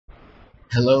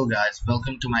Hello guys,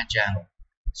 welcome to my channel.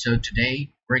 So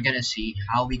today we're gonna see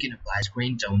how we can apply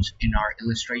screen tones in our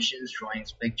illustrations,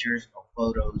 drawings, pictures, or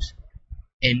photos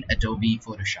in Adobe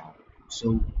Photoshop.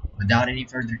 So without any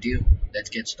further ado, let's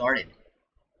get started.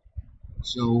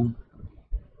 So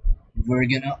we're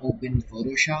gonna open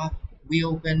Photoshop,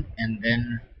 and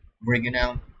then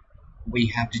we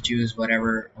have to choose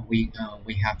whatever we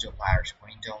have to apply our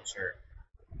screen tones. Or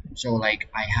so like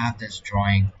I have this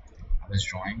drawing I was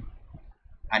drawing.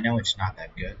 I know it's not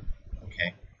that good.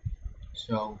 Okay,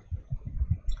 so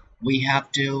we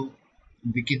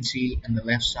can see on the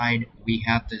left side we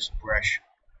have this brush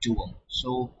tool,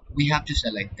 so we have to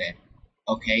select it.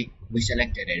 Okay, we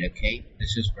selected it. Okay,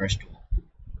 this is brush tool.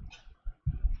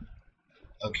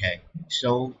 Okay,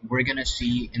 so we're gonna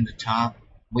see in the top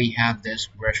we have this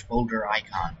brush folder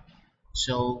icon,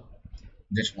 so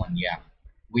this one, yeah,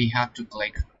 we have to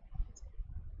click.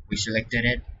 We selected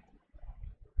it,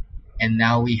 and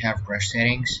now we have brush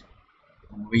settings.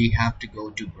 We have to go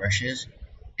to brushes.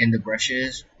 In the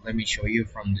brushes, let me show you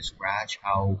from the scratch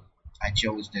how I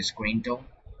chose the screen tone.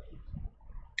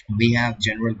 We have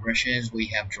general brushes, we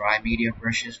have dry media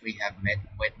brushes, we have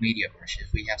wet media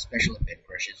brushes, we have special effect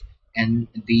brushes, and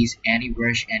these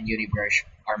AnyBrush and UniBrush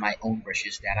are my own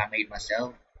brushes that I made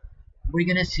myself. We're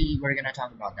gonna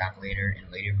talk about that later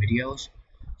in later videos.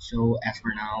 So as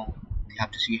for now, we have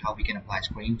to see how we can apply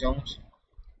screen tones.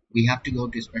 We have to go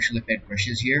to special effect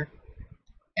brushes here,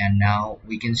 and now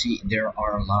we can see there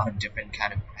are a lot of different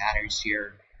kind of patterns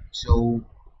here. So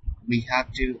we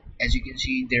have to, as you can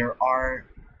see, there are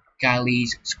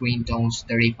Kylie's screen tones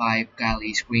 35,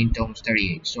 Kylie's screen tones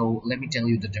 38. So let me tell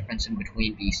you the difference in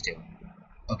between these two.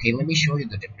 Okay, let me show you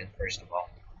the difference first of all.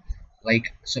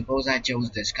 Like suppose I chose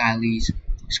this Kylie's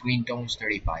screen tones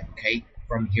 35. Okay,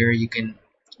 from here you can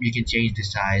change the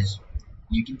size.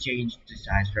 You can change the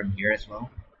size from here as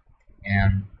well,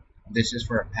 and this is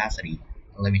for opacity.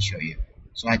 Let me show you.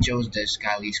 So I chose this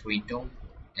Kylie screen tone,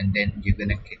 and then you're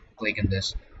gonna click on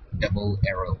this double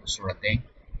arrow sort of thing,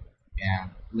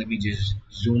 and let me just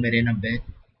zoom it in a bit.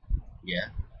 Yeah,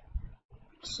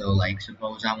 so like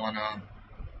suppose I wanna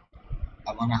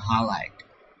highlight.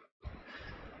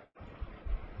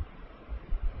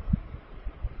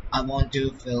 I want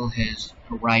to fill his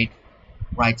right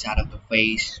side of the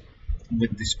face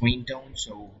with the screen tone,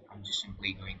 so I'm just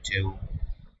simply going to,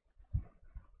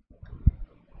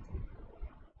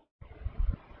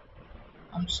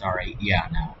 I'm sorry, yeah,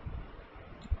 now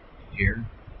here,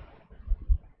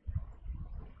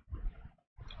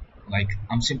 like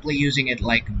I'm simply using it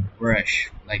like a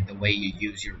brush, like the way you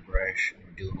use your brush,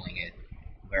 doodling it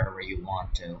wherever you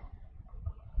want to.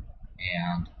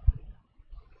 And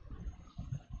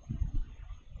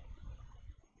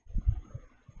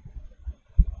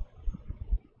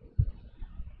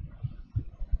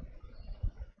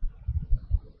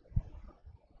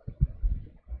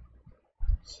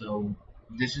so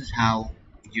this is how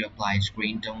you apply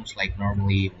screen tones, like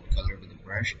normally you would color with a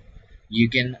brush. You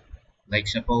can, like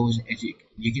suppose as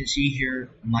you can see here,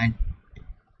 my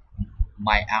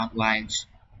outlines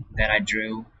that I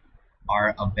drew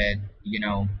are a bit,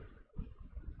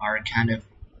 are kind of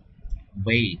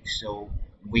vague, so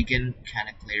we can kind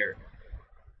of clear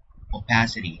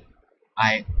opacity.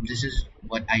 I This is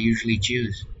what I usually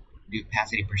choose, the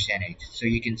opacity percentage. So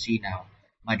you can see now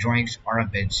my drawings are a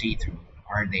bit see-through,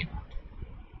 are they not?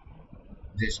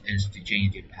 This is to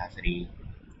change the opacity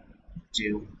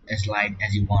to as light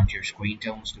as you want your screen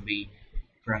tones to be.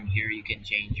 From here you can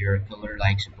change your color,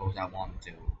 like suppose I want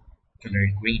to color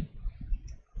it green.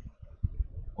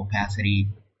 Opacity,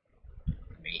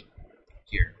 wait,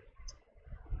 here.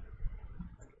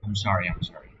 I'm sorry.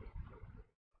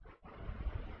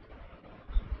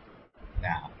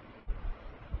 Now,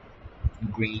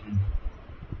 green.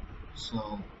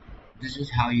 So this is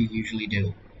how you usually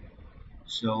do.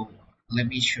 So let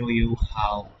me show you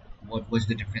what was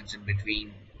the difference in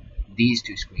between these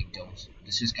two screen tones.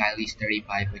 This is Kylie's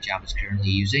 35, which I was currently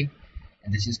using,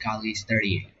 and this is Kylie's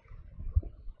 38.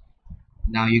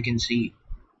 Now you can see,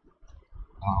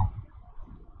 um,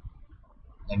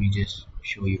 let me just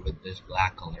show you with this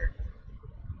black color,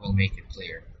 will make it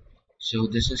clear. So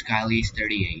this is Kylie's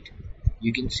 38.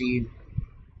 You can see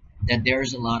that there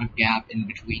is a lot of gap in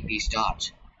between these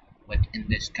dots, but in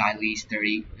this Kylie's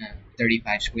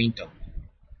 35 screen tone,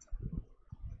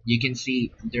 you can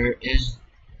see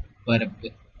but a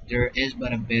bit, there is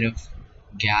but a bit of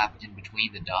gap in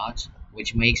between the dots,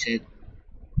 which makes it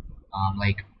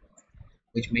like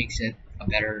which makes it a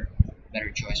better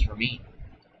choice for me.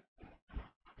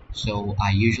 So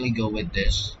I usually go with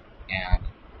this, and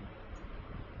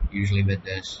usually with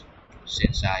this,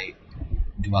 since I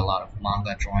do a lot of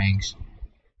manga drawings,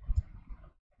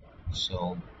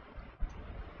 So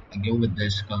I go with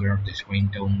this color of the screen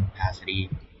tone opacity.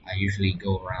 I usually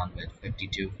go around with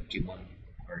 52, 51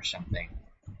 or something.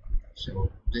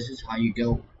 So this is how you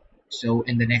go. So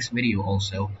in the next video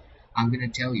also, I'm gonna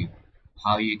tell you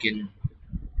how you can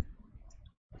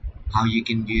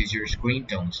use your screen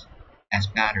tones as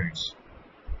patterns.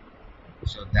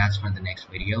 So that's for the next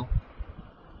video.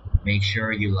 Make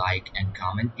sure you like and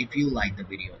comment if you like the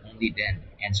video, only then,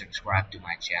 and subscribe to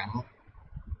my channel.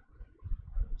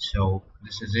 So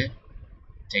this is it.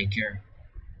 Take care.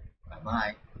 Bye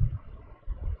bye.